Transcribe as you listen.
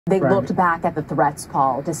They looked back at the threats,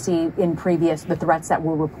 Paul, to see in the threats that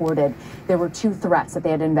were reported. There were 2 threats that they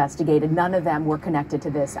had investigated. None of them were connected to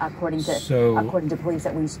this, according to police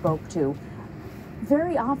that we spoke to.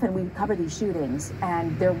 Very often we cover these shootings,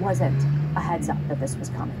 and there wasn't a heads up that this was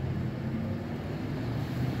coming.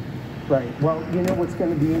 Right. Well, you know what's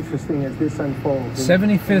going to be interesting as this unfolds.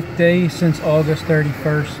 75th day since August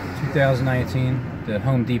 31st, 2019, the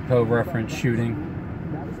Home Depot reference shooting.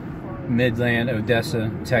 Midland, Odessa,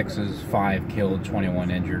 Texas, 5 killed, 21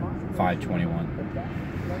 injured, 521.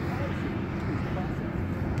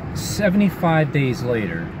 75 days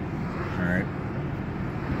later, all right,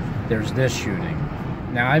 there's this shooting.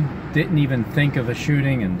 Now, I didn't even think of a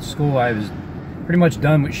shooting in school. I was pretty much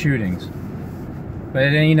done with shootings. But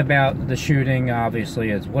it ain't about the shooting, obviously.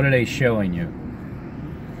 It's what are they showing you?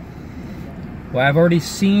 Well, I've already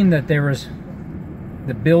seen that there was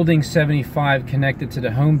the building 75 connected to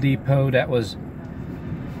the Home Depot that was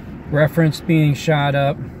referenced being shot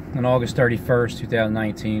up on August 31st,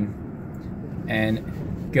 2019,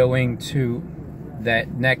 and going to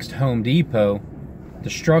that next Home Depot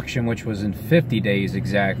destruction, which was in 50 days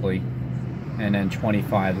exactly, and then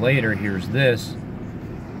 25 later, here's this.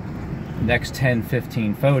 Next 10,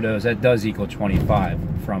 15 photos, that does equal 25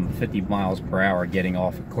 from 50 miles per hour getting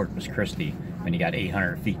off at Corpus Christi when you got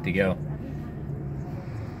 800 feet to go.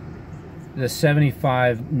 The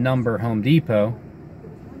 75 number Home Depot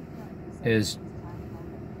is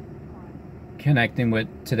connecting with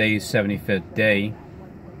today's 75th day.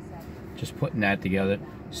 Just putting that together.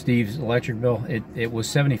 Steve's electric bill, it was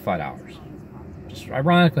 $75. Just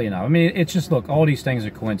ironically enough. I mean, it's just, look, all these things are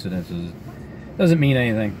coincidences. It doesn't mean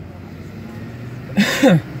anything.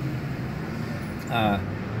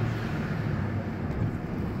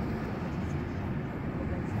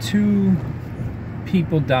 2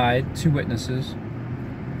 people died, 2 witnesses.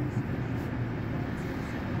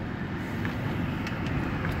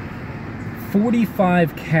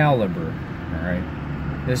 .45 caliber. All right,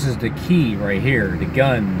 this is the key right here. The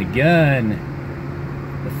gun. The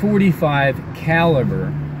 .45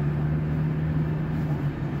 caliber.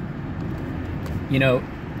 You know,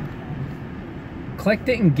 Kleck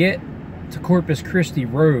didn't get to Corpus Christi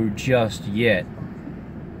Road just yet.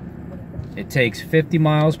 It takes 50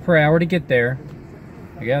 miles per hour to get there.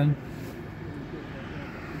 Again,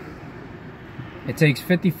 it takes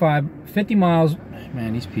 50 miles.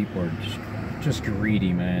 Man, these people are just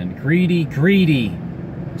greedy, man. Greedy.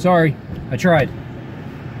 Sorry, I tried.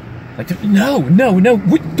 Like, no,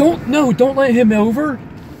 don't let him over.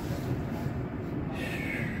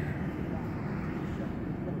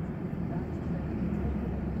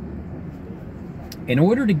 In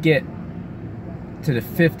order to get to the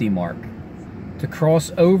 50 mark, to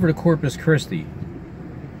cross over to Corpus Christi,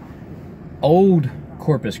 old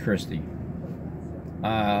Corpus Christi,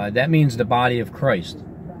 that means the body of Christ.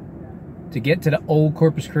 To get to the old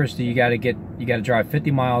Corpus Christi, you got to drive 50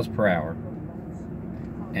 miles per hour.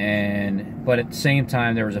 But at the same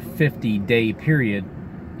time, there was a 50-day period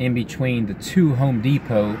in between the 2 Home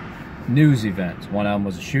Depot news events. One of them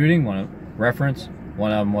was a shooting, one of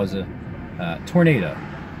them was a tornado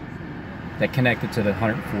that connected to the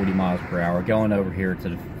 140 miles per hour going over here to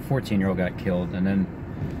the 14-year-old got killed, and then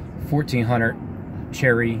 1400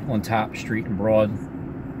 Cherry on Top Street in Broad,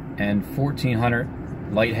 and 1400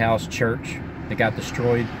 Lighthouse Church that got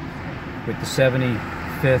destroyed, with the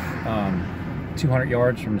 75th 200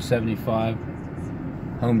 yards from the 75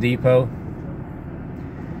 Home Depot.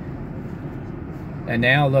 And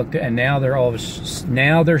now look, now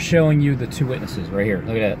they're showing you the 2 witnesses right here.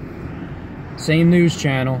 Look at that. Same news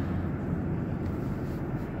channel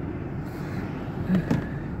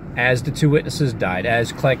as the 2 witnesses died,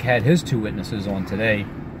 as Kleck had his 2 witnesses on today.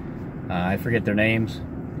 I forget their names.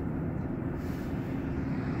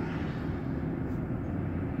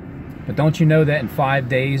 But don't you know that in 5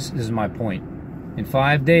 days, this is my point, in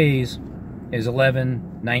 5 days is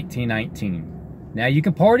 11/19/19. Now you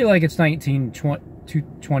can party like it's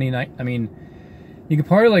 1929. I mean, you can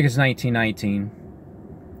party like it's 1919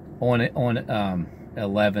 on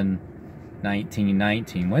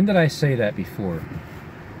 11/19/19. When did I say that before?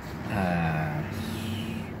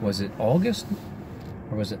 Was it August,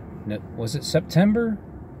 or was it September?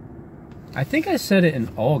 I think I said it in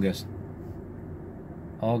August.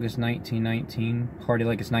 August 1919. Party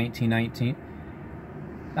like it's 1919.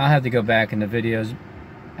 I'll have to go back in the videos.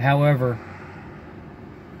 However,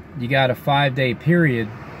 you got a 5-day period,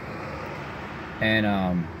 and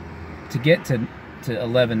to get to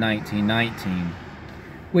 11/19/19,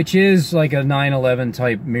 which is like a 9/11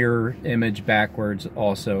 type mirror image backwards.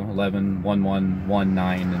 Also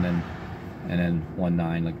 11/11/19, and then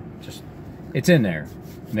 19, like just it's in there,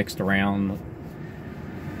 mixed around.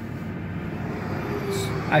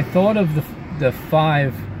 I thought of the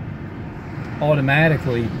 5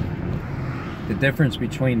 automatically, the difference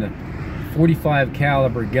between the .45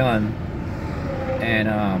 caliber gun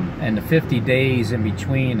and the 50 days in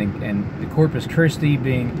between, and the Corpus Christi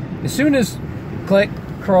being, as soon as click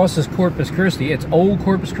crosses Corpus Christi, it's old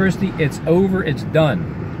Corpus Christi, it's over, it's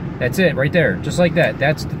done. That's it right there, just like that.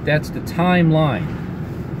 That's the timeline.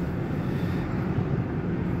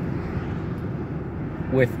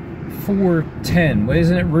 With 410, what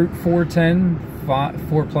isn't it, Route 410?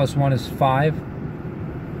 4 plus 1 is 5.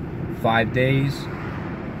 5 days.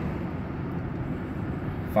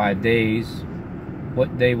 5 days.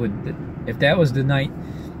 What day would, if that was the night,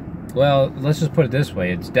 well, let's just put it this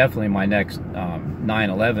way, it's definitely my next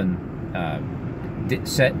 9/11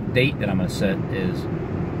 set date that I'm going to set is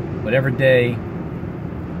whatever day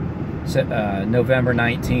November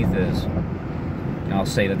 19th is. And I'll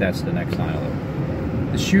say that that's the next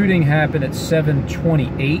 9/11. The shooting happened at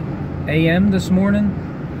 7:28 a.m. this morning.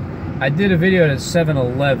 I did a video at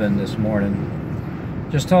 7:11 this morning,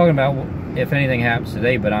 just talking about if anything happens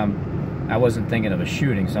today, but I wasn't thinking of a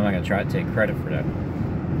shooting, so I'm not going to try to take credit for that.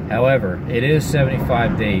 However, it is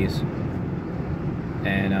 75 days,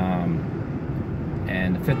 and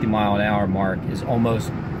the 50-mile-an-hour mark is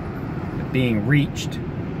almost being reached.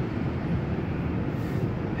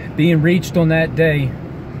 Being reached on that day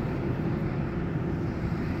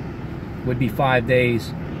would be 5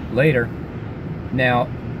 days later. Now,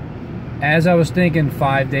 as I was thinking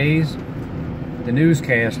 5 days, the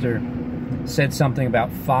newscaster said something about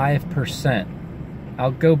 5%.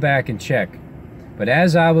 I'll go back and check. But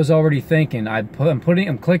as I was already thinking, I'm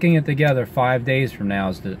clicking it together. 5 days from now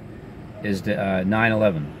is the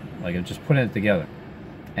 9/11. Like, I'm just putting it together.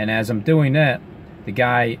 And as I'm doing that, the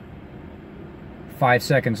guy 5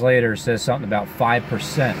 seconds later says something about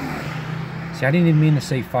 5%. See, I didn't even mean to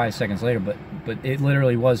say 5 seconds later, but it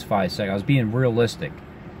literally was 5 seconds. I was being realistic.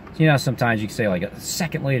 So, you know, sometimes you can say like a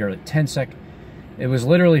second later, like 10 seconds. It was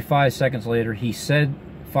literally 5 seconds later. He said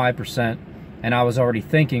 5%, and I was already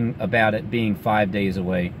thinking about it being 5 days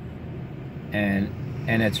away. And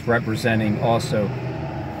it's representing also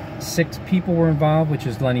 6 people were involved, which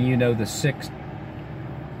is letting you know the 6th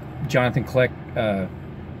Jonathan Kleck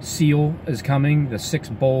seal is coming, the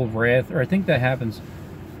 6th bowl of wrath, or I think that happens.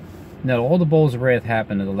 No, all the bowls of wrath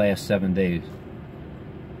happened in the last 7 days.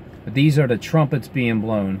 But these are the trumpets being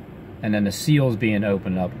blown, and then the seals being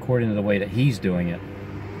opened up, according to the way that he's doing it.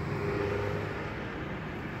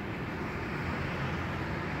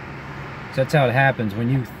 So that's how it happens. When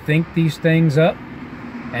you think these things up,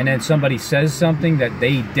 and then somebody says something that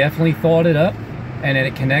they definitely thought it up, and then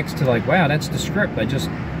it connects to like, wow, that's the script. I just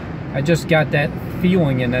got that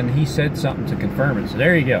feeling, and then he said something to confirm it. So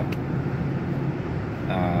there you go.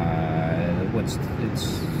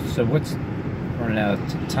 What's running out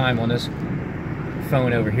of time on this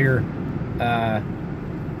phone over here?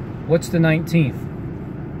 What's the 19th?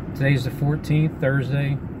 Today's the 14th,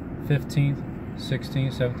 Thursday, 15th,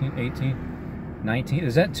 16th, 17th, 18th, 19th.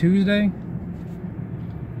 Is that Tuesday?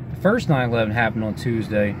 The first 9/11 happened on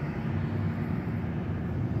Tuesday.